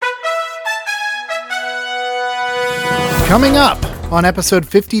Coming up on episode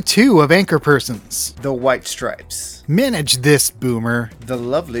 52 of Anchor Persons. The White Stripes. Manage this, boomer. The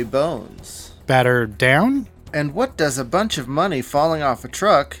Lovely Bones. Batter down? And what does a bunch of money falling off a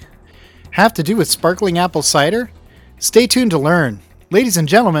truck have to do with sparkling apple cider? Stay tuned to learn. Ladies and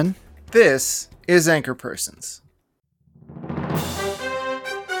gentlemen, this is Anchor Persons.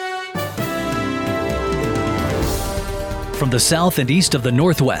 From the south and east of the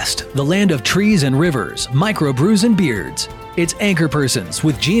Northwest, the land of trees and rivers, microbrews and beards, it's Anchor Persons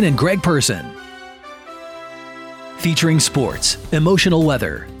with Gene and Greg Person. Featuring sports, emotional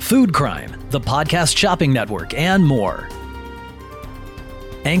weather, food crime, the podcast shopping network, and more.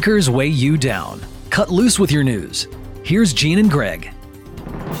 Anchors weigh you down. Cut loose with your news. Here's Gene and Greg.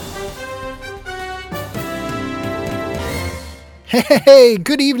 Hey,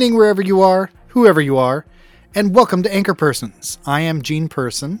 good evening wherever you are, whoever you are, and welcome to Anchor Persons. I am Gene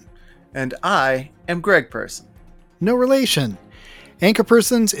Person. And I am Greg Person. No relation. Anchor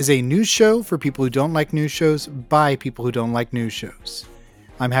Persons is a news show for people who don't like news shows by people who don't like news shows.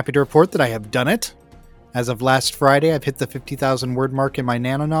 I'm happy to report that I have done it. As of last Friday, I've hit the 50,000 word mark in my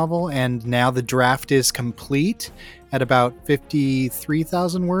nano novel, and now the draft is complete at about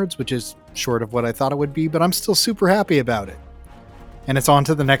 53,000 words, which is short of what I thought it would be, but I'm still super happy about it. And it's on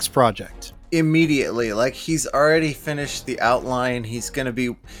to the next project. Immediately, like he's already finished the outline. He's going to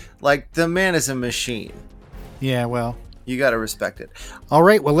be like, the man is a machine. Yeah, well, you got to respect it. All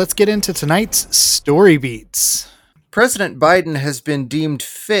right, well, let's get into tonight's story beats. President Biden has been deemed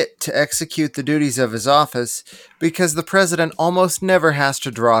fit to execute the duties of his office because the president almost never has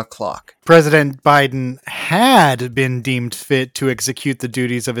to draw a clock. President Biden had been deemed fit to execute the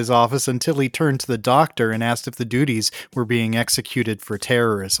duties of his office until he turned to the doctor and asked if the duties were being executed for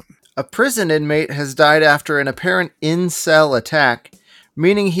terrorism. A prison inmate has died after an apparent in-cell attack,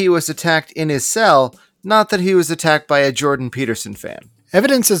 meaning he was attacked in his cell, not that he was attacked by a Jordan Peterson fan.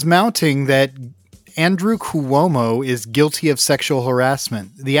 Evidence is mounting that Andrew Cuomo is guilty of sexual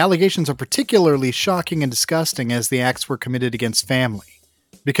harassment. The allegations are particularly shocking and disgusting as the acts were committed against family.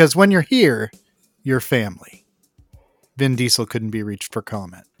 Because when you're here, you're family. Vin Diesel couldn't be reached for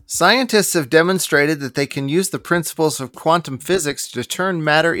comment. Scientists have demonstrated that they can use the principles of quantum physics to turn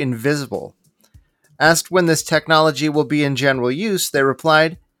matter invisible. Asked when this technology will be in general use, they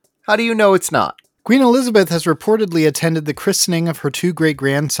replied, "How do you know it's not?" Queen Elizabeth has reportedly attended the christening of her two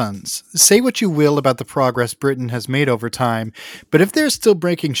great-grandsons. Say what you will about the progress Britain has made over time, but if they're still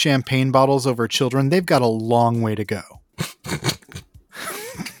breaking champagne bottles over children, they've got a long way to go.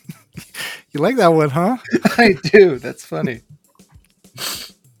 You like that one, huh? I do. That's funny.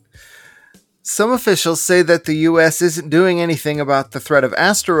 Some officials say that the U.S. isn't doing anything about the threat of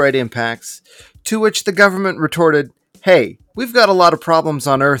asteroid impacts, to which the government retorted, "Hey, we've got a lot of problems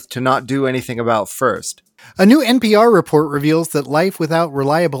on Earth to not do anything about first." A new NPR report reveals that life without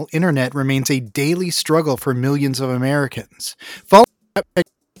reliable internet remains a daily struggle for millions of Americans. Follow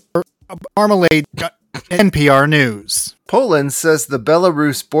Marmalade NPR News. Poland says the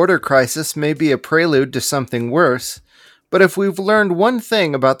Belarus border crisis may be a prelude to something worse, but if we've learned one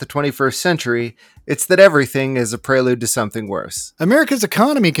thing about the 21st century, it's that everything is a prelude to something worse. America's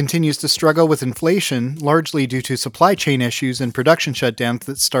economy continues to struggle with inflation, largely due to supply chain issues and production shutdowns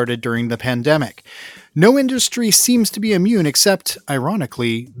that started during the pandemic. No industry seems to be immune except,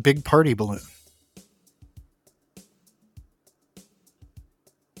 ironically, Big Party Balloon.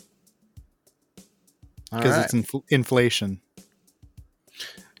 Because it's inflation.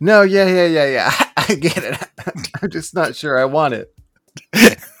 No, yeah. I get it. I'm just not sure I want it.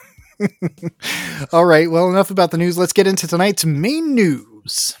 All right, well, enough about the news. Let's get into tonight's main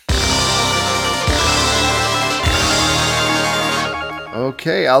news.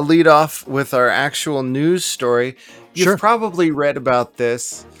 Okay, I'll lead off with our actual news story. You've probably read about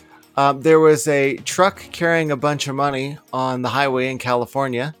this. There was a truck carrying a bunch of money on the highway in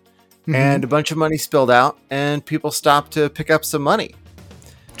California, and a bunch of money spilled out, and people stopped to pick up some money.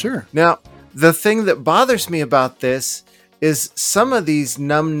 Sure. Now, the thing that bothers me about this is some of these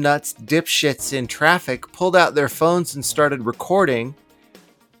numbnuts dipshits in traffic pulled out their phones and started recording,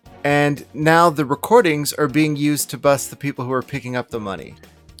 and now the recordings are being used to bust the people who are picking up the money.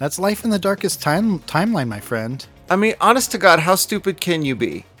 That's life in the darkest timeline, my friend. I mean, honest to God, how stupid can you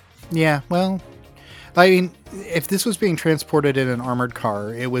be? Yeah, well, I mean, if this was being transported in an armored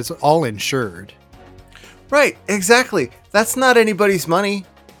car, it was all insured. Right, exactly. That's not anybody's money,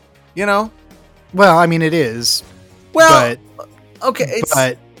 you know? Well, I mean, it is. Well, okay,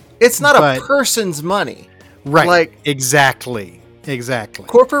 it's not a person's money. Right, like, exactly.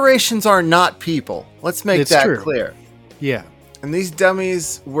 Corporations are not people. Let's make that true. clear. Yeah. And these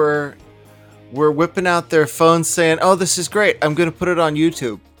dummies were were whipping out their phones saying, "Oh, this is great. I'm going to put it on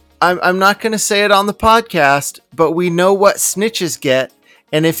YouTube." I'm not going to say it on the podcast, but we know what snitches get.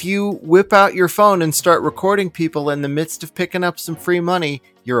 And if you whip out your phone and start recording people in the midst of picking up some free money,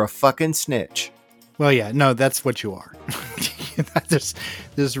 you're a fucking snitch. Well, yeah, no, that's what you are.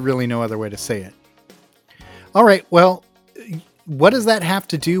 There's really no other way to say it. All right, well, what does that have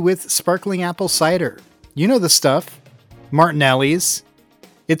to do with sparkling apple cider? You know the stuff. Martinelli's.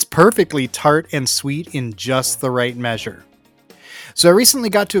 It's perfectly tart and sweet in just the right measure. So I recently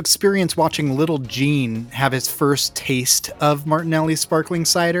got to experience watching little Gene have his first taste of Martinelli's sparkling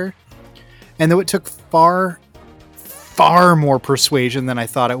cider. And though it took far more persuasion than I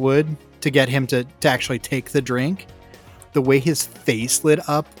thought it would to get him to actually take the drink, the way his face lit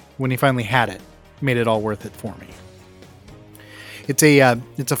up when he finally had it made it all worth it for me. It's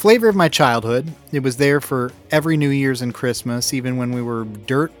a flavor of my childhood. It was there for every New Year's and Christmas, even when we were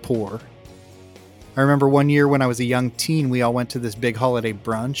dirt poor. I remember one year when I was a young teen, we all went to this big holiday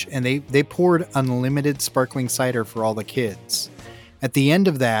brunch, and they poured unlimited sparkling cider for all the kids. At the end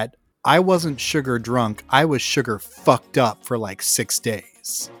of that, I wasn't sugar drunk. I was sugar fucked up for like 6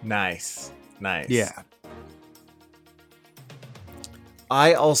 days. Nice. Yeah.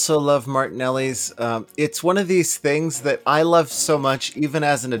 I also love Martinelli's. It's one of these things that I love so much, even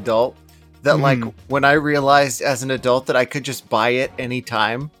as an adult, that like when I realized as an adult that I could just buy it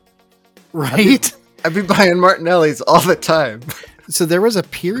anytime. Right? I'd be buying Martinelli's all the time. So there was a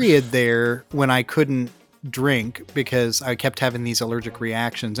period there when I couldn't drink because I kept having these allergic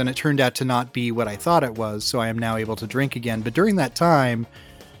reactions, and it turned out to not be what I thought it was, so I am now able to drink again. But during that time,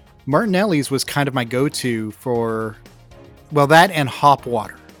 Martinelli's was kind of my go-to for, well, that and hop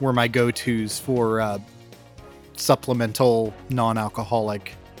water were my go-tos for supplemental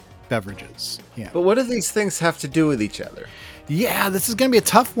non-alcoholic beverages. Yeah. But what do these things have to do with each other? Yeah, this is going to be a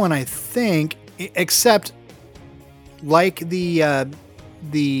tough one, I think, except like the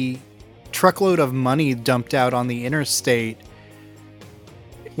truckload of money dumped out on the interstate.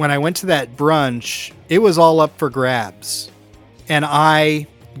 When I went to that brunch, it was all up for grabs. And I,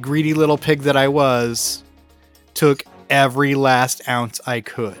 greedy little pig that I was, took every last ounce I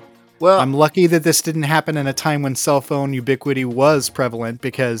could. Well, I'm lucky that this didn't happen in a time when cell phone ubiquity was prevalent,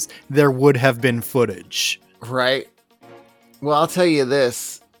 because there would have been footage. Right. Well, I'll tell you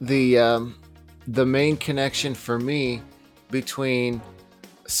this, the main connection for me between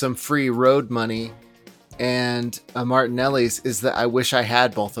some free road money and a Martinelli's is that I wish I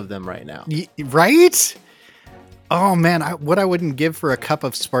had both of them right now. Right? Oh man, what I wouldn't give for a cup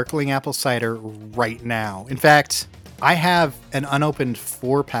of sparkling apple cider right now. In fact, I have an unopened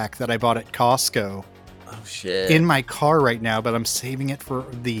 4-pack that I bought at Costco. Oh shit. In my car right now, but I'm saving it for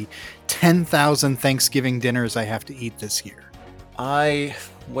the 10,000 Thanksgiving dinners I have to eat this year.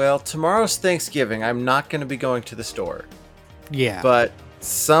 Well, tomorrow's Thanksgiving. I'm not going to be going to the store. Yeah. But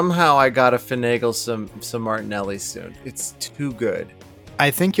somehow I got to finagle some Martinelli's soon. It's too good.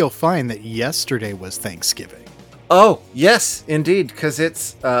 I think you'll find that yesterday was Thanksgiving. Oh, yes, indeed, because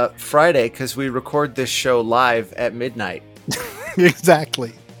it's Friday, because we record this show live at midnight.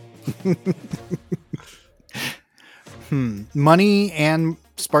 Exactly. Money and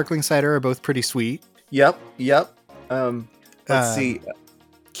sparkling cider are both pretty sweet. Yep. Let's see.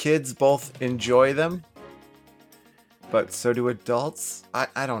 Kids both enjoy them, but so do adults.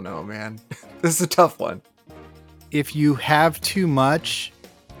 I don't know, man. This is a tough one. If you have too much,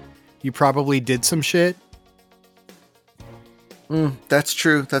 you probably did some shit. That's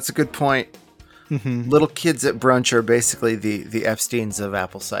true. That's a good point. Mm-hmm. Little kids at brunch are basically the Epsteins of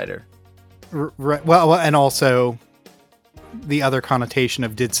apple cider. Right. Well, and also the other connotation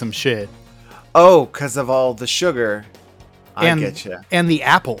of did some shit. Oh, because of all the sugar. I get you. And the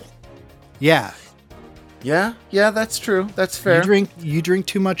apple. Yeah. Yeah, that's true. That's fair. You drink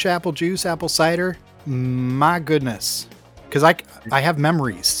too much apple juice, apple cider. My goodness. Because I have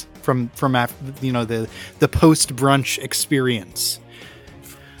memories from the post brunch experience.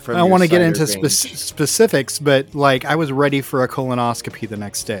 I don't want to get into specifics, but like I was ready for a colonoscopy the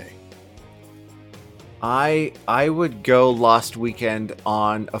next day. I would go Lost Weekend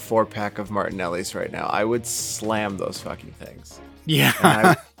on a 4-pack of Martinelli's right now. I would slam those fucking things.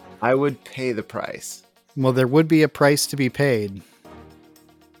 Yeah. I would pay the price. Well, there would be a price to be paid.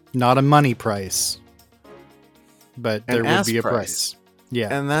 Not a money price. But there would be a price.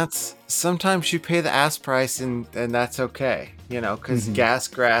 Yeah. And that's, sometimes you pay the ass price and that's okay. Because gas,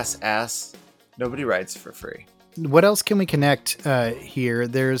 grass, ass, nobody rides for free. What else can we connect here?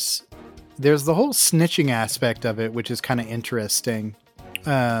 There's the whole snitching aspect of it, which is kind of interesting.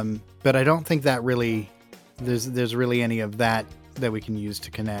 But I don't think that really, there's really any of that we can use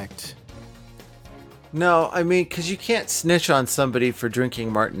to connect. No, I mean, because you can't snitch on somebody for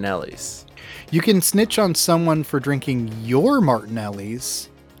drinking Martinelli's. You can snitch on someone for drinking your Martinelli's.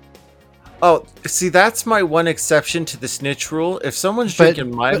 Oh, see, that's my one exception to the snitch rule. If someone's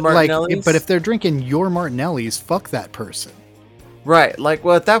drinking my Martinelli's... But if they're drinking your Martinelli's, fuck that person. Right. Like,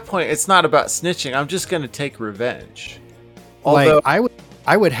 well, at that point, it's not about snitching. I'm just going to take revenge. Although,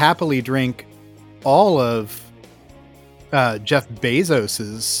 I would happily drink all of Jeff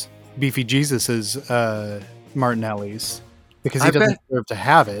Bezos's Beefy Jesus's Martinelli's because he doesn't deserve to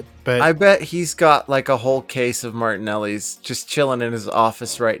have it. But I bet he's got like a whole case of Martinelli's just chilling in his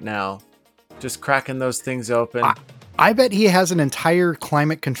office right now, just cracking those things open. I bet he has an entire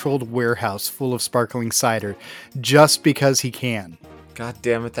climate-controlled warehouse full of sparkling cider just because he can. God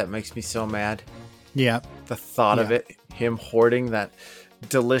damn it, that makes me so mad. Yeah. The thought of it, him hoarding that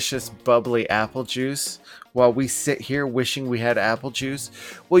delicious, bubbly apple juice while we sit here wishing we had apple juice.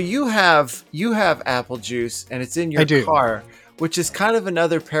 Well, you have apple juice and it's in your car, which is kind of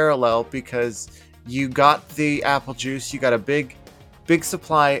another parallel because you got the apple juice, you got a big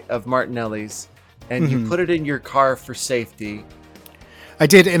supply of Martinelli's, and you put it in your car for safety. I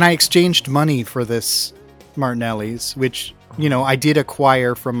did, and I exchanged money for this Martinelli's, which, I did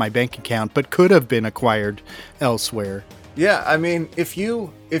acquire from my bank account, but could have been acquired elsewhere. Yeah, I mean, if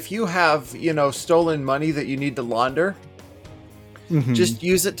you have, stolen money that you need to launder, just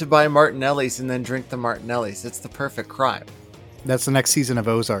use it to buy Martinelli's and then drink the Martinelli's. It's the perfect crime. That's the next season of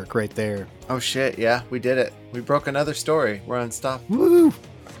Ozark right there. Oh shit, yeah, we did it. We broke another story. We're unstoppable. Woo!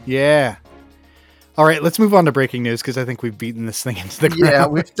 Yeah. All right, let's move on to breaking news because I think we've beaten this thing into the ground. Yeah,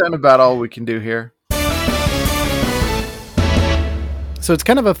 we've done about all we can do here. So it's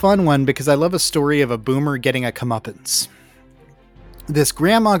kind of a fun one because I love a story of a boomer getting a comeuppance. This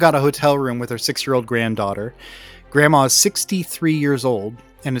grandma got a hotel room with her 6-year-old granddaughter. Grandma is 63 years old,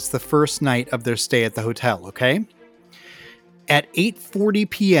 and it's the first night of their stay at the hotel, okay? At 8:40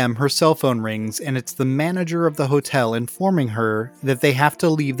 p.m., her cell phone rings, and it's the manager of the hotel informing her that they have to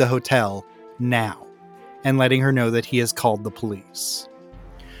leave the hotel now, and letting her know that he has called the police.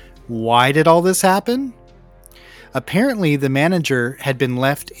 Why did all this happen? Apparently, the manager had been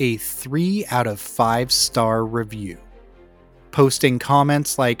left a 3 out of 5-star review, posting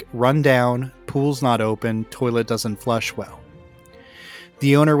comments like, "Run down, pool's not open, toilet doesn't flush well."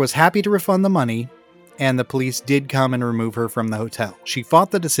 The owner was happy to refund the money, and the police did come and remove her from the hotel. She fought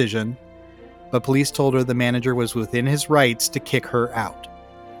the decision, but police told her the manager was within his rights to kick her out.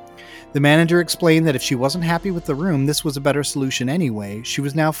 The manager explained that if she wasn't happy with the room, this was a better solution anyway. She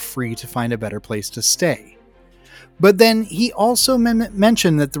was now free to find a better place to stay. But then he also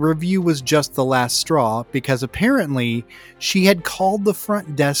mentioned that the review was just the last straw because apparently she had called the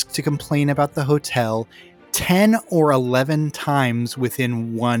front desk to complain about the hotel 10 or 11 times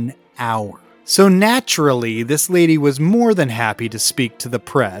within 1 hour. So naturally, this lady was more than happy to speak to the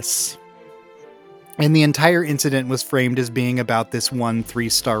press. And the entire incident was framed as being about this one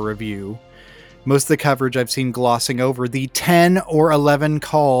 3-star review. Most of the coverage I've seen glossing over the 10 or 11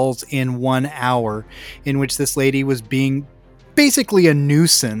 calls in 1 hour in which this lady was being basically a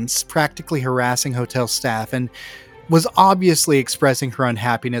nuisance, practically harassing hotel staff, and was obviously expressing her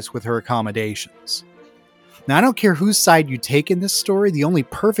unhappiness with her accommodations. Now, I don't care whose side you take in this story, the only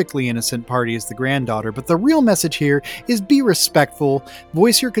perfectly innocent party is the granddaughter, but the real message here is be respectful,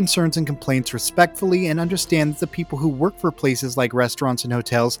 voice your concerns and complaints respectfully, and understand that the people who work for places like restaurants and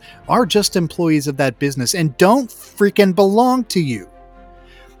hotels are just employees of that business and don't freaking belong to you.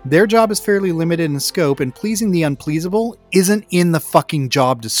 Their job is fairly limited in scope, and pleasing the unpleasable isn't in the fucking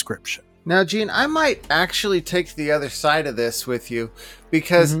job description. Now, Gene, I might actually take the other side of this with you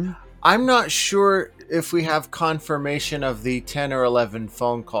because I'm not sure if we have confirmation of the 10 or 11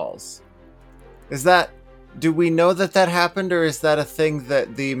 phone calls. Do we know that happened, or is that a thing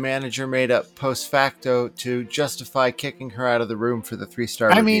that the manager made up post facto to justify kicking her out of the room for the 3-star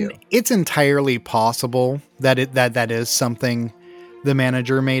review? I mean, it's entirely possible that that is something the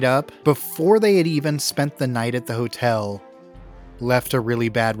manager made up. Before they had even spent the night at the hotel, left a really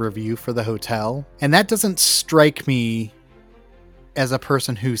bad review for the hotel. And that doesn't strike me as a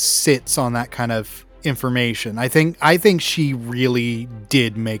person who sits on that kind of information. I think she really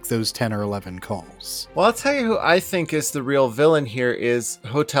did make those 10 or 11 calls. Well, I'll tell you who I think is the real villain here is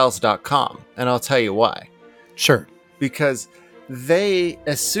Hotels.com, and I'll tell you why. Sure. Because they,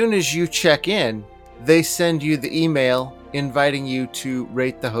 as soon as you check in, they send you the email inviting you to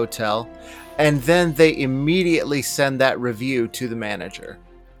rate the hotel, and then they immediately send that review to the manager.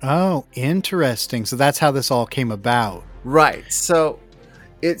 Oh, interesting. So that's how this all came about. Right. So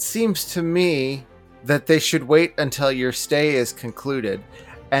it seems to me that they should wait until your stay is concluded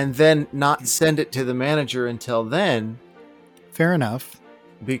and then not send it to the manager until then. Fair enough.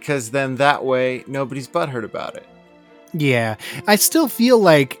 Because then that way nobody's butthurt about it. Yeah. I still feel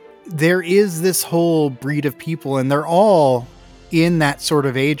like there is this whole breed of people, and they're all in that sort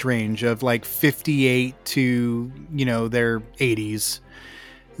of age range of like 58 to, their 80s,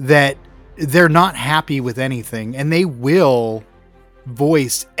 that they're not happy with anything, and they will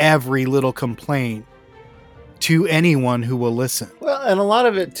voice every little complaint to anyone who will listen. Well, and a lot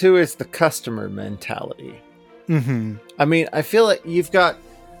of it too is the customer mentality. Mm-hmm. I mean, I feel like you've got,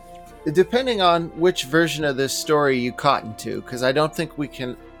 depending on which version of this story you cotton to, because I don't think we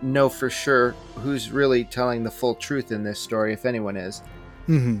can know for sure who's really telling the full truth in this story, if anyone is.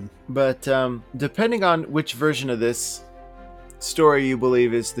 Mm-hmm. But depending on which version of this story you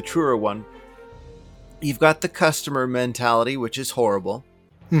believe is the truer one, you've got the customer mentality, which is horrible.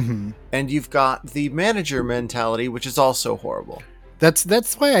 Mm-hmm. And you've got the manager mentality, which is also horrible.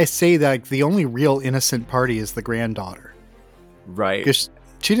 That's why I say that, like, the only real innocent party is the granddaughter. Right. Because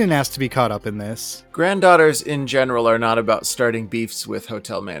she didn't ask to be caught up in this. Granddaughters in general are not about starting beefs with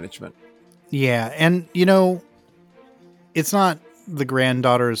hotel management. Yeah, and, it's not the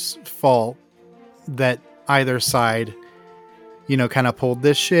granddaughter's fault that either side, kind of pulled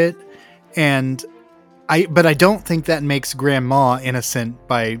this shit. But I don't think that makes grandma innocent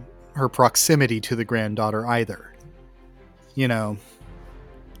by her proximity to the granddaughter either.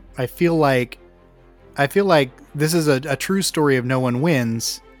 I feel like this is a true story of no one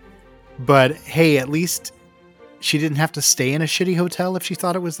wins, but hey, at least she didn't have to stay in a shitty hotel if she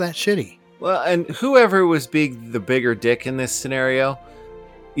thought it was that shitty. Well, and whoever was being the bigger dick in this scenario,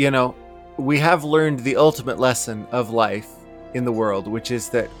 we have learned the ultimate lesson of life in the world, which is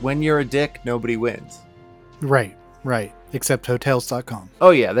that when you're a dick, nobody wins. Right. Except Hotels.com.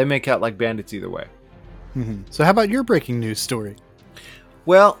 Oh yeah, they make out like bandits either way. Mm-hmm. So how about your breaking news story?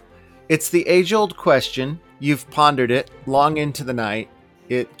 Well, it's the age-old question. You've pondered it long into the night.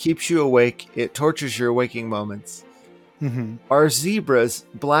 It keeps you awake. It tortures your waking moments. Mm-hmm. Are zebras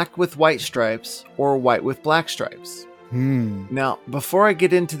black with white stripes or white with black stripes? Now, before I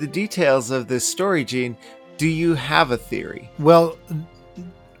get into the details of this story, Gene, do you have a theory? Well,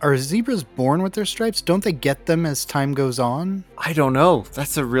 are zebras born with their stripes? Don't they get them as time goes on? I don't know.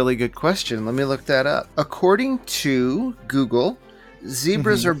 That's a really good question. Let me look that up. According to Google,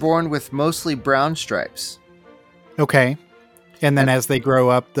 zebras are born with mostly brown stripes. Okay. And then as they grow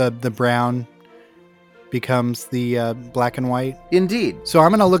up, the brown becomes the black and white? Indeed. So I'm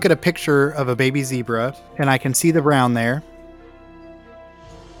going to look at a picture of a baby zebra, and I can see the brown there.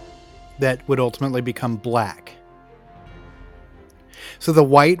 That would ultimately become black. So the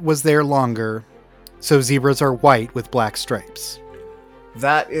white was there longer, so zebras are white with black stripes.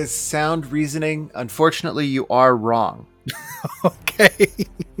 That is sound reasoning. Unfortunately, you are wrong. Okay.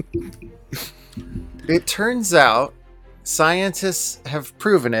 It turns out, scientists have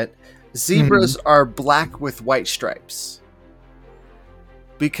proven it, zebras are black with white stripes.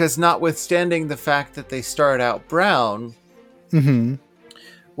 Because notwithstanding the fact that they start out brown,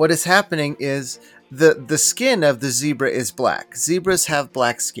 what is happening is the skin of the zebra is black. Zebras have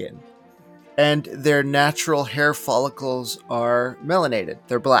black skin. And their natural hair follicles are melanated.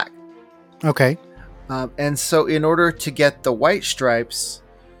 They're black. Okay. And so in order to get the white stripes,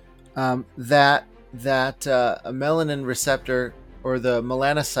 that a melanin receptor or the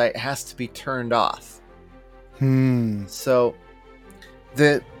melanocyte has to be turned off. So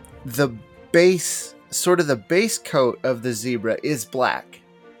the base, sort of the base coat of the zebra is black.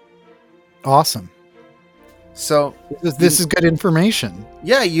 Awesome. So this is good information.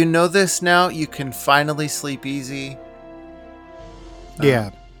 Yeah, you know this now. You can finally sleep easy.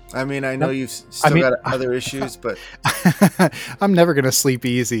 Yeah. I mean, I know you've still got other issues, but I'm never gonna sleep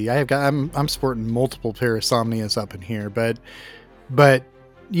easy. I'm sporting multiple parasomnias up in here, but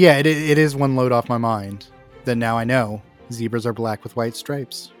yeah, it is one load off my mind that now I know zebras are black with white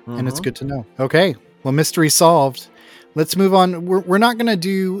stripes, and it's good to know. Okay, well, mystery solved. Let's move on. We're not gonna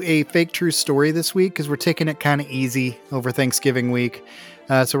do a fake true story this week because we're taking it kind of easy over Thanksgiving week.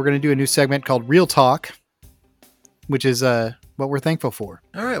 So we're gonna do a new segment called Real Talk, which is what we're thankful for.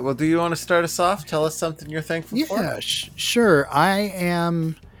 All right. Well, do you want to start us off? Tell us something you're thankful for. Yeah, sure. I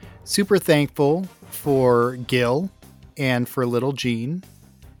am super thankful for Gil and for little Jean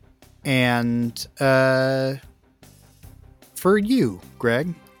and for you,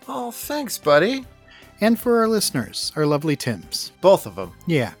 Greg. Oh, thanks, buddy. And for our listeners, our lovely Tims. Both of them.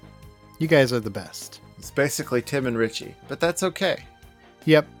 Yeah. You guys are the best. It's basically Tim and Richie, but that's okay.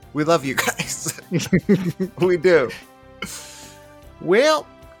 Yep. We love you guys. We do. Well,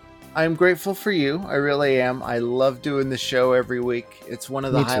 I'm grateful for you. I really am. I love doing the show every week. It's one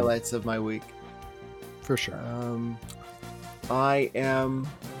of the highlights of my week. For sure. I am,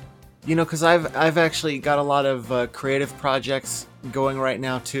 because I've actually got a lot of creative projects going right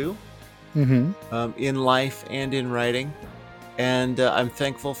now too. Mm-hmm. In life and in writing. And I'm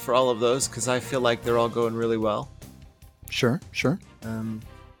thankful for all of those because I feel like they're all going really well. Sure. I'm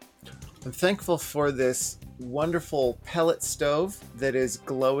thankful for this wonderful pellet stove that is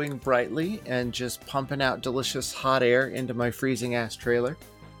glowing brightly and just pumping out delicious hot air into my freezing ass trailer.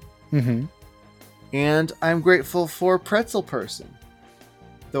 Mm-hmm. And I'm grateful for Pretzel Person,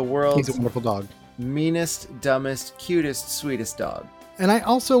 the world's He's a wonderful dog. Meanest, dumbest, cutest, sweetest dog. And I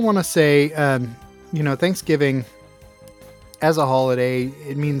also want to say, Thanksgiving as a holiday,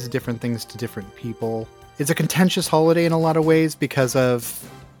 it means different things to different people. It's a contentious holiday in a lot of ways because of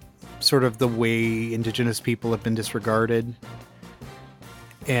sort of the way Indigenous people have been disregarded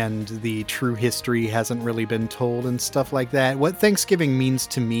and the true history hasn't really been told and stuff like that. What Thanksgiving means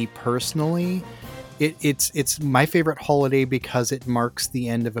to me personally, it's my favorite holiday because it marks the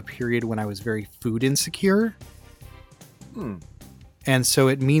end of a period when I was very food insecure. And so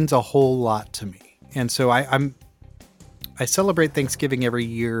it means a whole lot to me. And so I celebrate Thanksgiving every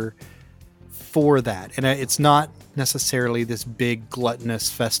year for that. And it's not necessarily this big gluttonous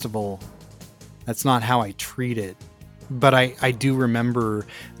festival. That's not how I treat it. But I do remember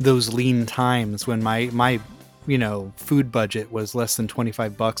those lean times when my food budget was less than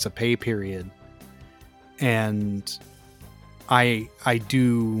 $25 a pay period. And I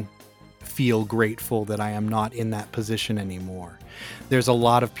do feel grateful that I am not in that position anymore. There's a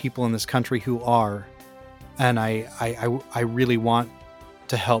lot of people in this country who are, and I really want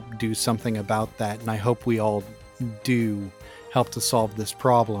to help do something about that, and I hope we all do help to solve this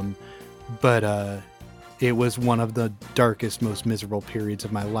problem. But it was one of the darkest, most miserable periods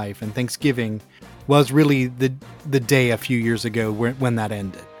of my life, and Thanksgiving was really the day a few years ago when that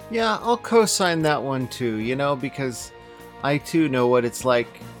ended. Yeah, I'll co-sign that one too, because I too know what it's like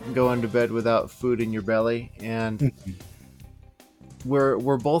going to bed without food in your belly, and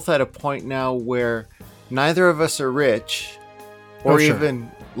we're both at a point now where neither of us are rich or even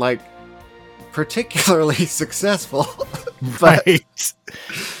like particularly successful. Right.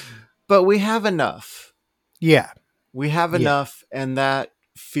 But we have enough. Yeah. We have enough, and that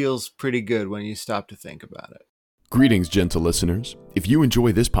feels pretty good when you stop to think about it. Greetings, gentle listeners. If you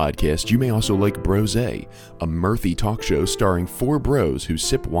enjoy this podcast, you may also like Brose, a mirthy talk show starring four bros who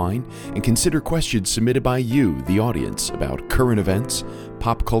sip wine and consider questions submitted by you, the audience, about current events,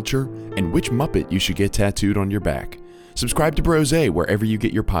 pop culture, and which Muppet you should get tattooed on your back. Subscribe to Brose wherever you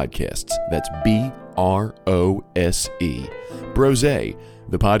get your podcasts. That's BROSE. Brose,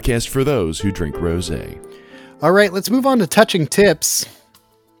 the podcast for those who drink rosé. All right, let's move on to Touching Tips.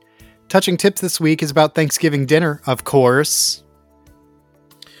 Touching Tips this week is about Thanksgiving dinner, of course.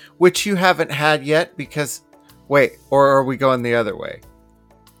 Which you haven't had yet because... Wait, or are we going the other way?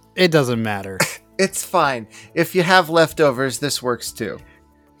 It doesn't matter. It's fine. If you have leftovers, this works too.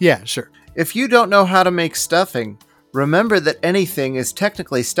 Yeah, sure. If you don't know how to make stuffing, remember that anything is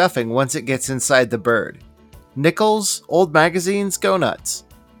technically stuffing once it gets inside the bird. Nickels, old magazines, go nuts.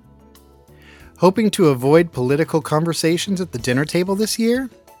 Hoping to avoid political conversations at the dinner table this year?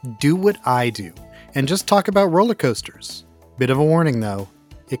 Do what I do, and just talk about roller coasters. Bit of a warning though,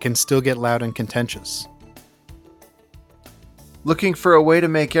 it can still get loud and contentious. Looking for a way to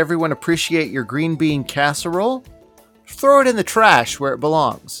make everyone appreciate your green bean casserole? Throw it in the trash where it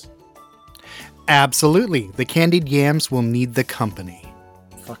belongs. Absolutely, the candied yams will need the company.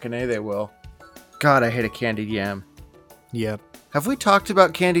 Fucking A, they will. God, I hate a candied yam. Yep. Have we talked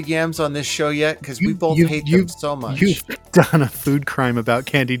about candied yams on this show yet? Because we both hate them so much. You've done a food crime about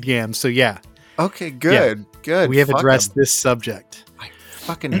candied yams, so yeah. Okay, good. Yeah. Good. We have addressed this subject. I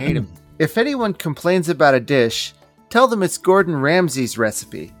fucking hate them. If anyone complains about a dish, tell them it's Gordon Ramsay's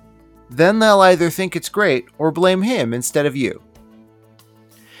recipe. Then they'll either think it's great or blame him instead of you.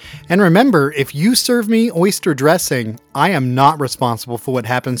 And remember, if you serve me oyster dressing, I am not responsible for what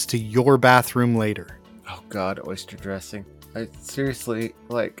happens to your bathroom later. Oh God, oyster dressing. I seriously,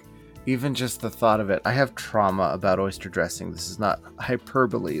 even just the thought of it, I have trauma about oyster dressing. This is not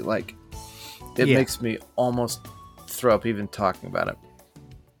hyperbole. It makes me almost throw up even talking about it.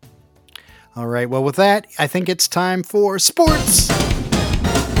 All right, well, with that, I think it's time for sports.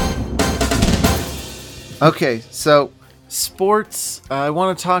 Okay, so sports. I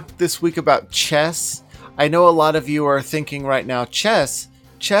want to talk this week about chess. I know a lot of you are thinking right now, chess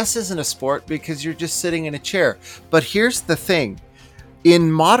isn't a sport because you're just sitting in a chair. But here's the thing.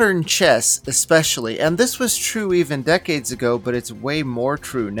 In modern chess, especially, and this was true even decades ago, but it's way more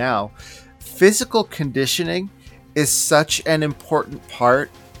true now, physical conditioning is such an important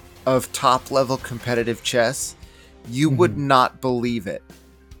part of top-level competitive chess. You would not believe it.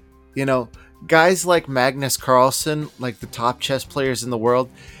 You know, guys like Magnus Carlsen, like the top chess players in the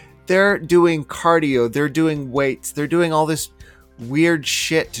world, they're doing cardio, they're doing weights, they're doing all this weird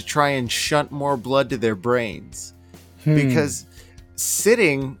shit to try and shunt more blood to their brains. Because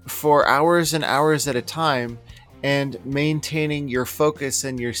sitting for hours and hours at a time and maintaining your focus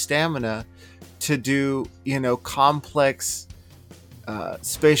and your stamina to do, you know, complex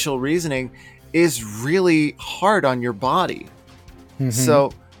spatial reasoning is really hard on your body.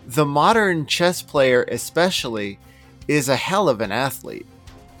 So the modern chess player especially is a hell of an athlete.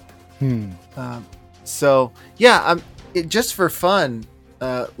 So yeah, just for fun,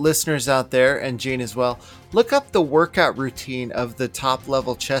 listeners out there, and Gene as well, look up the workout routine of the top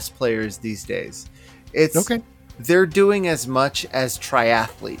level chess players these days. It's okay. They're doing as much as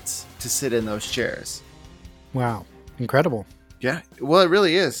triathletes to sit in those chairs. Wow. Incredible. Yeah. Well, it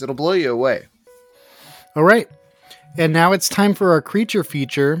really is. It'll blow you away. All right. And now it's time for our creature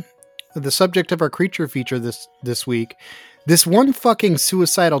feature. The subject of our creature feature this week. This one fucking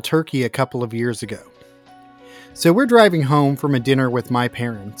suicidal turkey a couple of years ago. So we're driving home from a dinner with my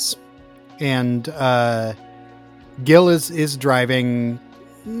parents, and Gil is driving.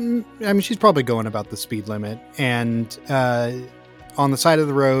 I mean, she's probably going about the speed limit, and on the side of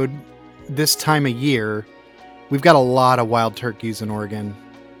the road this time of year, we've got a lot of wild turkeys in Oregon,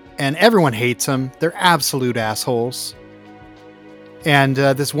 and everyone hates them. They're absolute assholes. And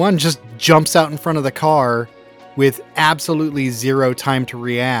this one just jumps out in front of the car with absolutely zero time to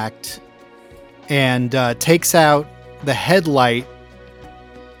react, and takes out the headlight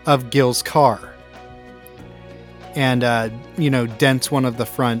of Gil's car, and dents one of the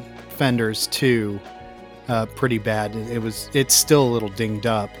front fenders too, pretty bad. It's still a little dinged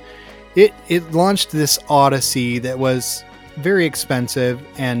up. It launched this odyssey that was very expensive,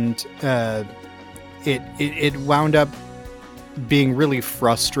 and it wound up being really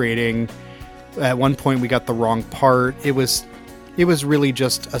frustrating. At one point we got the wrong part. It was really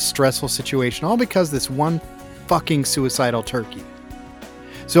just a stressful situation, all because this one fucking suicidal turkey.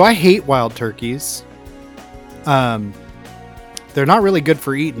 So I hate wild turkeys. They're not really good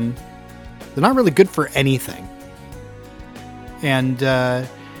for eating. They're not really good for anything. And that's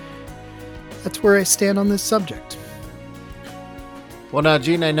where I stand on this subject. Well, now,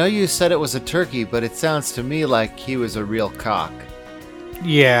 Gene, I know you said it was a turkey, but it sounds to me like he was a real cock.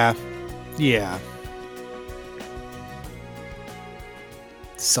 Yeah.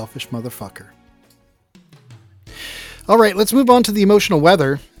 Selfish motherfucker. All right, let's move on to the emotional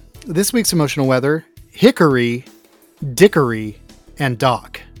weather. This week's emotional weather: Hickory, Dickory, and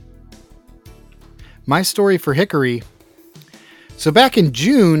Doc. My story for Hickory. So back in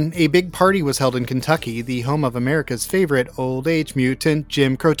June, a big party was held in Kentucky, the home of America's favorite old age mutant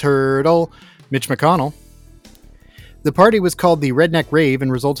Jim Crow Turtle, Mitch McConnell. The party was called the Redneck Rave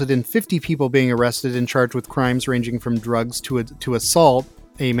and resulted in 50 people being arrested and charged with crimes ranging from drugs to assault.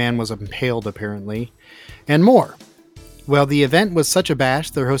 A man was impaled, apparently, and more. Well, the event was such a bash,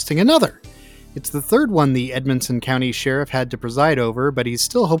 they're hosting another. It's the third one the Edmonson County Sheriff had to preside over, but he's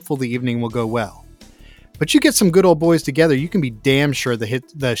still hopeful the evening will go well. But you get some good old boys together, you can be damn sure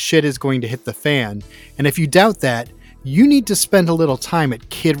the shit is going to hit the fan. And if you doubt that, you need to spend a little time at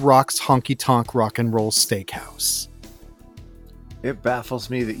Kid Rock's Honky Tonk Rock and Roll Steakhouse. It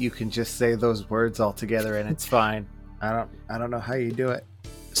baffles me that you can just say those words all together and it's fine. I don't know how you do it.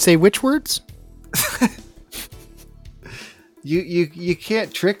 Say which words? You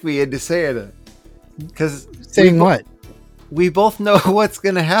can't trick me into saying it. Because saying what? We both know what's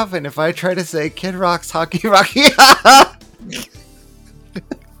going to happen if I try to say Kid Rock's Hockey Rocky.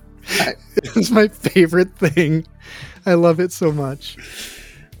 It's my favorite thing. I love it so much.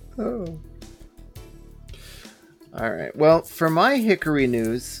 Oh. All right. Well, for my Hickory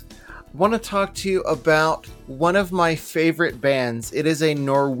news, I want to talk to you about one of my favorite bands. It is a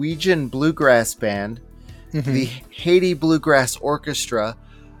Norwegian bluegrass band, the Haiti Bluegrass Orchestra.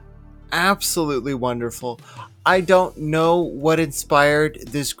 Absolutely wonderful. I don't know what inspired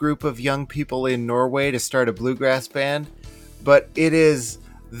this group of young people in Norway to start a bluegrass band, but it is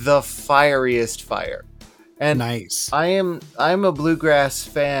the fieriest fire. And nice. I'm a bluegrass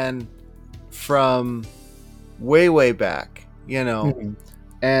fan from way back, you know.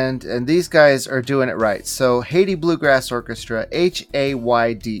 And these guys are doing it right. So Haiti Bluegrass Orchestra,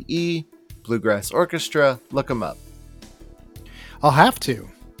 Hayde Bluegrass Orchestra, look them up. I'll have to.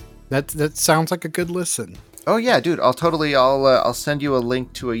 That sounds like a good listen. Oh yeah, dude. I'll send you a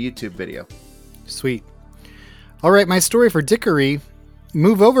link to a YouTube video. Sweet. All right, my story for Dickory.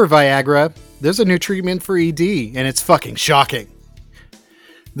 Move over, Viagra. There's a new treatment for ED, and it's fucking shocking.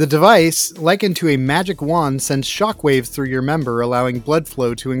 The device, likened to a magic wand, sends shockwaves through your member, allowing blood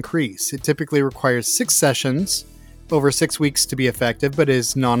flow to increase. It typically requires 6 sessions over 6 weeks to be effective, but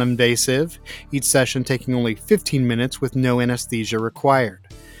is non-invasive, each session taking only 15 minutes with no anesthesia required.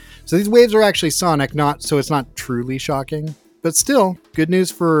 So these waves are actually sonic, so it's not truly shocking, but still, good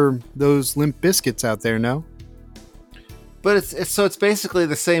news for those Limp Biscuits out there, no? But it's basically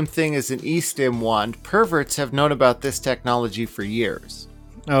the same thing as an eStim wand. Perverts have known about this technology for years.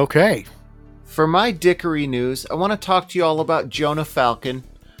 Okay. For my Dickory news, I want to talk to you all about Jonah Falcon.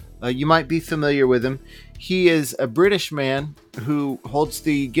 You might be familiar with him. He is a British man who holds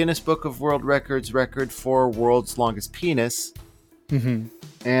the Guinness Book of World Records record for world's longest penis. Mm-hmm.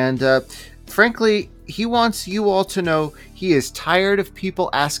 And frankly, he wants you all to know he is tired of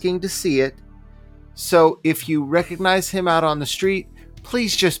people asking to see it. So if you recognize him out on the street,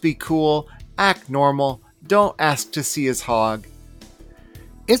 please just be cool, act normal, don't ask to see his hog.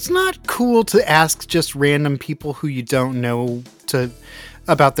 It's not cool to ask just random people who you don't know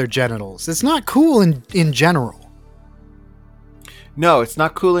about their genitals. It's not cool in general. No, it's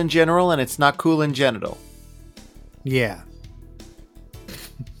not cool in general, and it's not cool in genital. Yeah.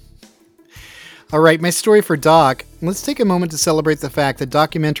 All right, my story for Doc. Let's take a moment to celebrate the fact that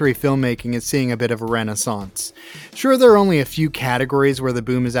documentary filmmaking is seeing a bit of a renaissance. Sure, there are only a few categories where the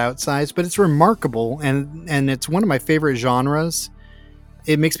boom is outsized, but it's remarkable, and it's one of my favorite genres.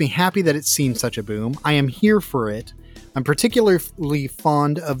 It makes me happy that it's seen such a boom. I am here for it. I'm particularly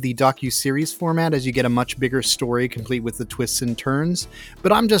fond of the docu-series format, as you get a much bigger story complete with the twists and turns,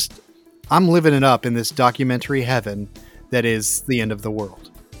 but I'm living it up in this documentary heaven that is the end of the world.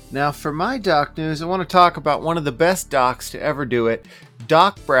 Now, for my doc news, I want to talk about one of the best docs to ever do it,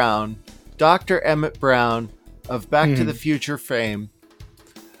 Doc Brown, Dr. Emmett Brown of Back to the Future fame.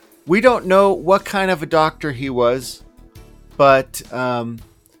 We don't know what kind of a doctor he was, but I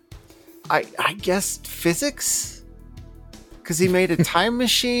guess physics? Because he made a time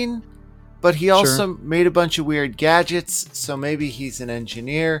machine, but he also made a bunch of weird gadgets, so maybe he's an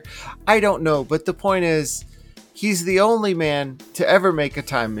engineer. I don't know, but the point is, he's the only man to ever make a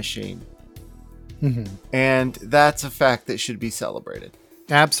time machine. Mm-hmm. And that's a fact that should be celebrated.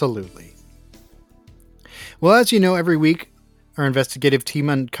 Absolutely. Well, as you know, every week, our investigative team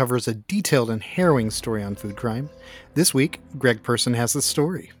uncovers a detailed and harrowing story on food crime. This week, Greg Person has the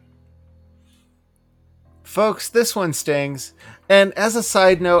story. Folks, this one stings. And as a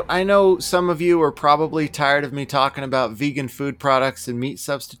side note, I know some of you are probably tired of me talking about vegan food products and meat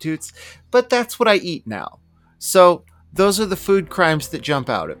substitutes, but that's what I eat now. So those are the food crimes that jump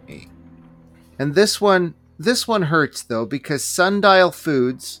out at me. And this one hurts though, because Sundial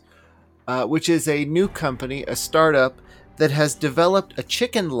Foods, which is a new company, a startup that has developed a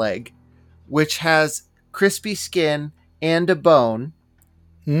chicken leg, which has crispy skin and a bone.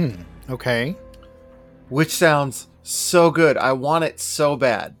 Okay. Which sounds so good. I want it so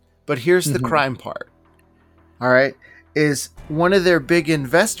bad. But here's the crime part. All right. Is one of their big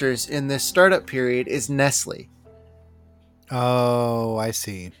investors in this startup period is Nestle. Oh, I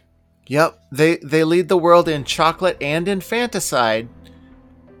see. Yep. They lead the world in chocolate and infanticide.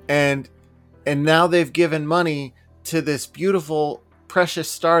 And now they've given money to this beautiful, precious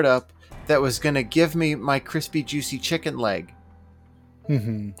startup that was going to give me my crispy, juicy chicken leg.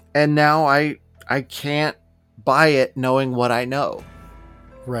 Mm-hmm. And now I can't buy it knowing what I know.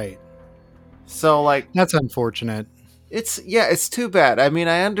 Right. So, like... That's unfortunate. It's too bad. I mean,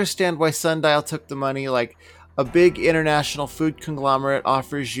 I understand why Sundial took the money. Like, a big international food conglomerate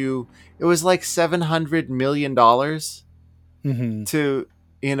offers you... It was like $700 million to,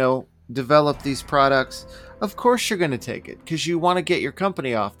 develop these products. Of course you're going to take it, because you want to get your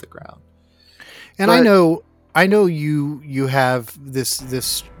company off the ground. And I know you have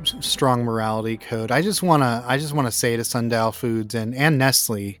this strong morality code. I just want to say to Sundial Foods and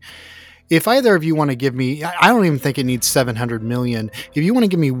Nestle, if either of you want to give me, I don't even think it needs 700 million. If you want to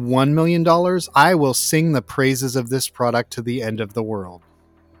give me $1 million, I will sing the praises of this product to the end of the world.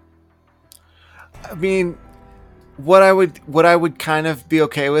 I mean, what I would kind of be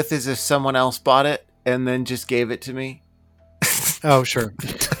okay with is if someone else bought it and then just gave it to me. Oh, sure.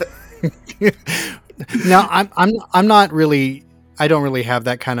 Now, I'm not really, I don't really have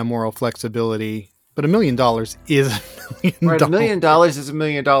that kind of moral flexibility, but $1 million is $1 million. Right, $1 million is $1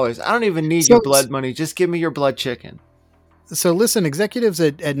 million. I don't even need your blood money. Just give me your blood chicken. So listen, executives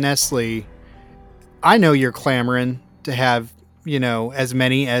at Nestle, I know you're clamoring to have as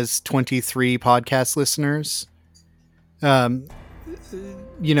many as 23 podcast listeners,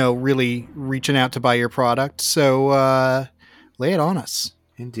 really reaching out to buy your product. So lay it on us.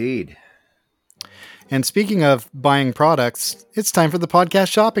 Indeed. And speaking of buying products, it's time for the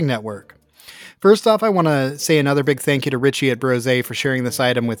Podcast Shopping Network. First off, I want to say another big thank you to Richie at Brose for sharing this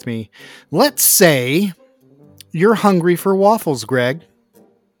item with me. Let's say you're hungry for waffles, Greg.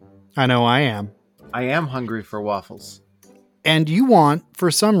 I know I am. I am hungry for waffles. And you want,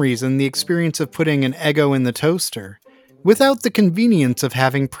 for some reason, the experience of putting an Eggo in the toaster without the convenience of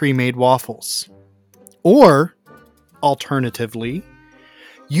having pre-made waffles. Or, alternatively,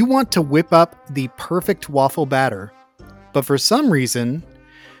 you want to whip up the perfect waffle batter, but for some reason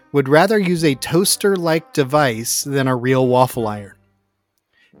would rather use a toaster-like device than a real waffle iron.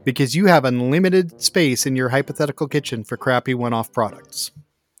 Because you have unlimited space in your hypothetical kitchen for crappy one-off products.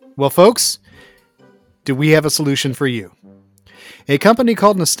 Well, folks, do we have a solution for you? A company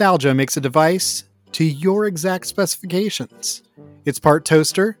called Nostalgia makes a device to your exact specifications. It's part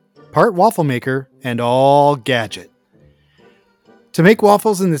toaster, part waffle maker, and all gadget. To make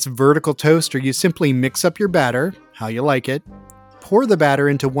waffles in this vertical toaster, you simply mix up your batter, how you like it, pour the batter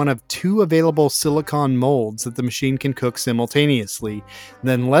into one of 2 available silicone molds that the machine can cook simultaneously,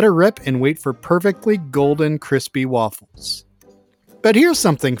 then let her rip and wait for perfectly golden, crispy waffles. But here's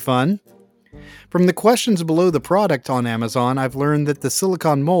something fun. From the questions below the product on Amazon, I've learned that the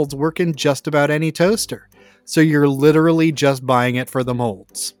silicone molds work in just about any toaster, so you're literally just buying it for the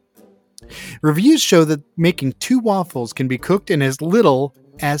molds. Reviews show that making 2 waffles can be cooked in as little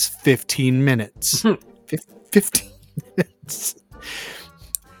as 15 minutes. 15 minutes.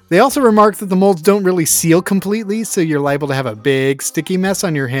 They also remark that the molds don't really seal completely, so you're liable to have a big, sticky mess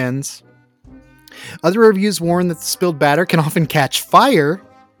on your hands. Other reviews warn that the spilled batter can often catch fire,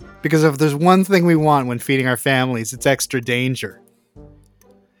 because if there's one thing we want when feeding our families, it's extra danger.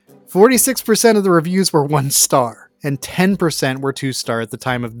 46% of the reviews were 1 star, and 10% were 2 star at the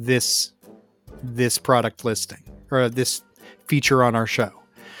time of this product listing, or this feature on our show.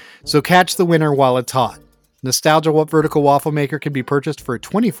 So catch the winner while it's hot. Nostalgia Vertical Waffle Maker can be purchased for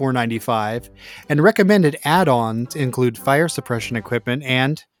 $24.95, and recommended add-ons include fire suppression equipment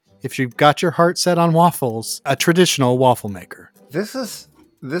and, if you've got your heart set on waffles, a traditional waffle maker. This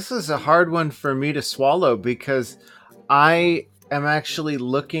is a hard one for me to swallow because I am actually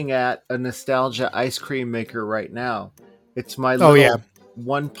looking at a Nostalgia ice cream maker right now. It's my little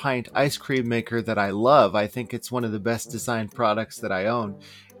 1 pint ice cream maker that I love. I think it's one of the best designed products that I own.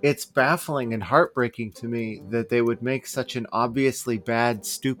 It's baffling and heartbreaking to me that they would make such an obviously bad,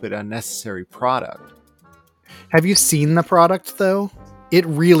 stupid, unnecessary product. Have you seen the product, though? It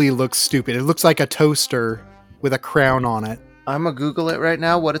really looks stupid. It looks like a toaster with a crown on it. I'm going to Google it right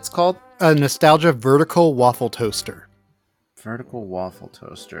now. What it's called? A Nostalgia Vertical Waffle Toaster. Vertical Waffle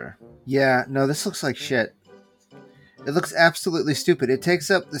Toaster. Yeah, no, this looks like shit. It looks absolutely stupid. It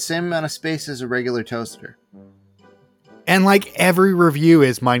takes up the same amount of space as a regular toaster. And like every review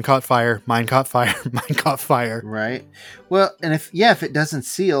is mine caught fire, mine caught fire, mine caught fire. Right. Well, and if it doesn't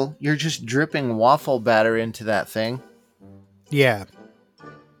seal, you're just dripping waffle batter into that thing. Yeah.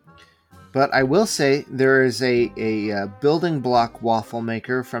 But I will say there is a building block waffle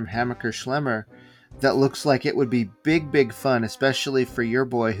maker from Hammacher Schlemmer that looks like it would be big fun, especially for your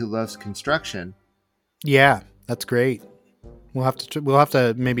boy who loves construction. Yeah, that's great. We'll have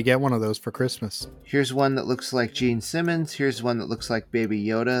to maybe get one of those for Christmas. Here's one that looks like Gene Simmons. Here's one that looks like Baby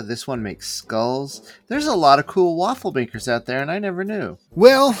Yoda. This one makes skulls. There's a lot of cool waffle makers out there, and I never knew.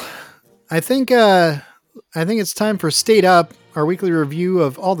 Well, I think it's time for State Up, our weekly review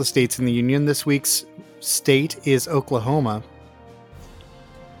of all the states in the union. This week's state is Oklahoma.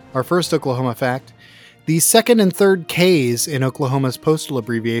 Our first Oklahoma fact: the second and third Ks in Oklahoma's postal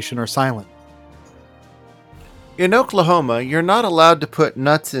abbreviation are silent. In Oklahoma, you're not allowed to put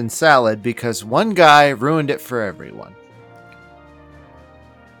nuts in salad because one guy ruined it for everyone.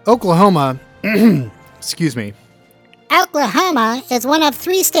 Oklahoma, excuse me. Oklahoma is one of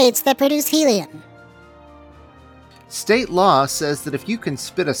 3 states that produce helium. State law says that if you can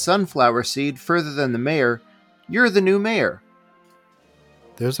spit a sunflower seed further than the mayor, you're the new mayor.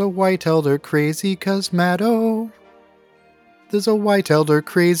 There's a white elder crazy Cosmato. There's a white elder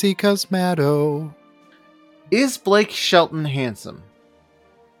crazy Cosmato. Is Blake Shelton handsome?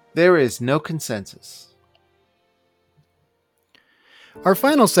 There is no consensus. Our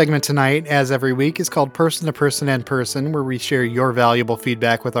final segment tonight, as every week, is called Person to Person and Person, where we share your valuable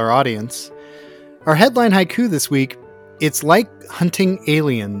feedback with our audience. Our headline haiku this week: it's like hunting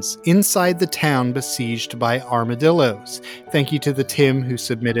aliens inside the town besieged by armadillos. Thank you to the Tim who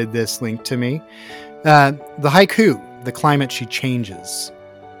submitted this link to me. The haiku: the climate she changes.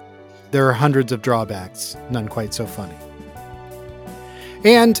 There are hundreds of drawbacks, none quite so funny.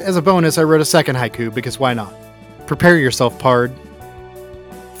 And as a bonus, I wrote a second haiku, because why not? Prepare yourself, Pard,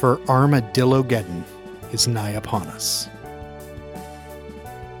 for Armadillo-geddon is nigh upon us.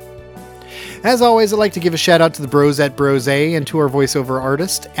 As always, I'd like to give a shout out to the bros at Brose and to our voiceover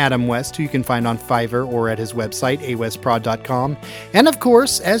artist, Adam West, who you can find on Fiverr or at his website, awestprod.com. And of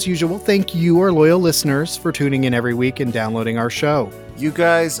course, as usual, thank you, our loyal listeners, for tuning in every week and downloading our show. You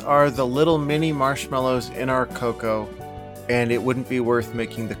guys are the little mini marshmallows in our cocoa, and it wouldn't be worth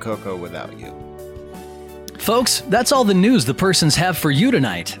making the cocoa without you. Folks, that's all the news the persons have for you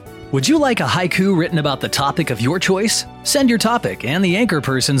tonight. Would you like a haiku written about the topic of your choice? Send your topic, and the anchor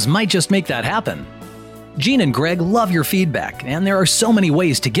persons might just make that happen. Gene and Greg love your feedback, and there are so many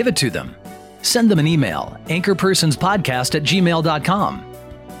ways to give it to them. Send them an email, anchorpersonspodcast@gmail.com.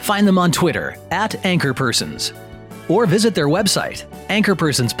 Find them on Twitter, @anchorpersons. Or visit their website,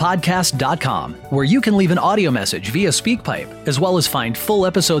 anchorpersonspodcast.com, where you can leave an audio message via SpeakPipe, as well as find full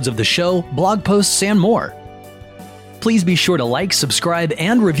episodes of the show, blog posts, and more. Please be sure to like, subscribe,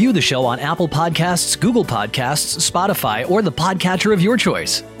 and review the show on Apple Podcasts, Google Podcasts, Spotify, or the podcatcher of your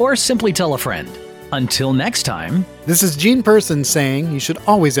choice. Or simply tell a friend. Until next time... This is Gene Person saying you should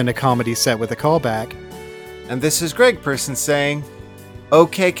always end a comedy set with a callback. And this is Greg Person saying,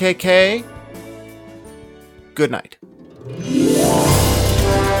 OKKK, good night.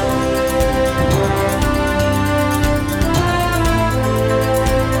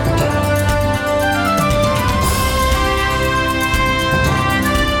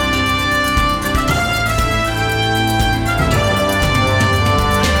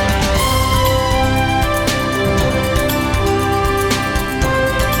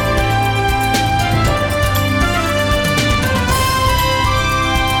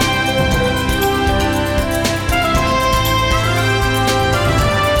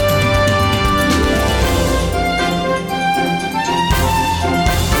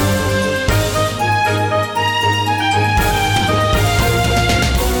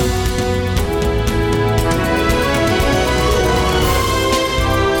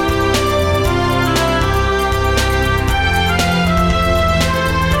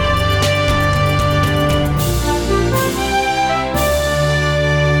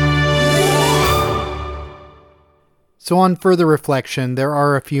 So on further reflection, there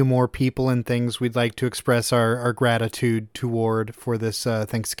are a few more people and things we'd like to express our gratitude toward for this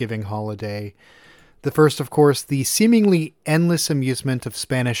Thanksgiving holiday. The first, of course, the seemingly endless amusement of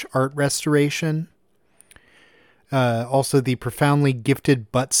Spanish art restoration. Also the profoundly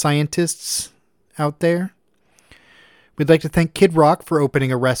gifted butt scientists out there. We'd like to thank Kid Rock for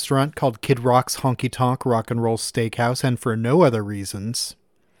opening a restaurant called Kid Rock's Honky Tonk Rock and Roll Steakhouse, and for no other reasons.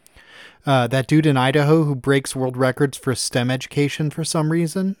 That dude in Idaho who breaks world records for STEM education for some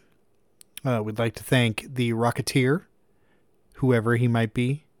reason. We'd like to thank the Rocketeer, whoever he might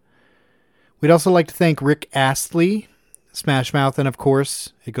be. We'd also like to thank Rick Astley, Smash Mouth, and of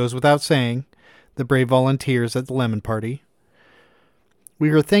course, it goes without saying, the brave volunteers at the Lemon Party.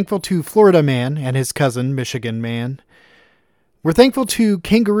 We are thankful to Florida Man and his cousin, Michigan Man. We're thankful to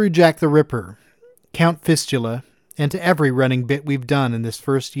Kangaroo Jack the Ripper, Count Fistula, and to every running bit we've done in this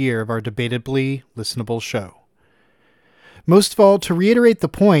first year of our debatably listenable show. Most of all, to reiterate the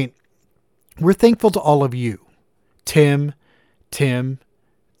point, we're thankful to all of you. Tim, Gil,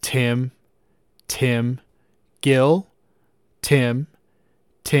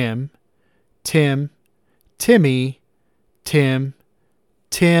 Timmy, Tim,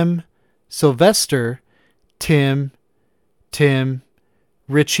 Sylvester, Tim,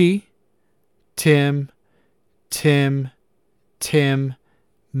 Richie, Tim,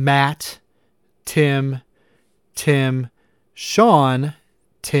 Matt, Tim, Sean,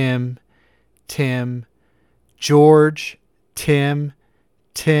 Tim, George, Tim,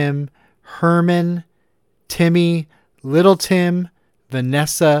 Herman, Timmy, Little Tim,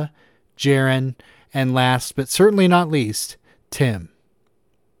 Vanessa, Jaron, and last but certainly not least, Tim.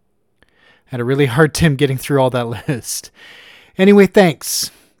 Had a really hard time getting through all that list. Anyway,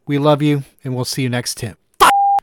 thanks. We love you, and we'll see you next Tim.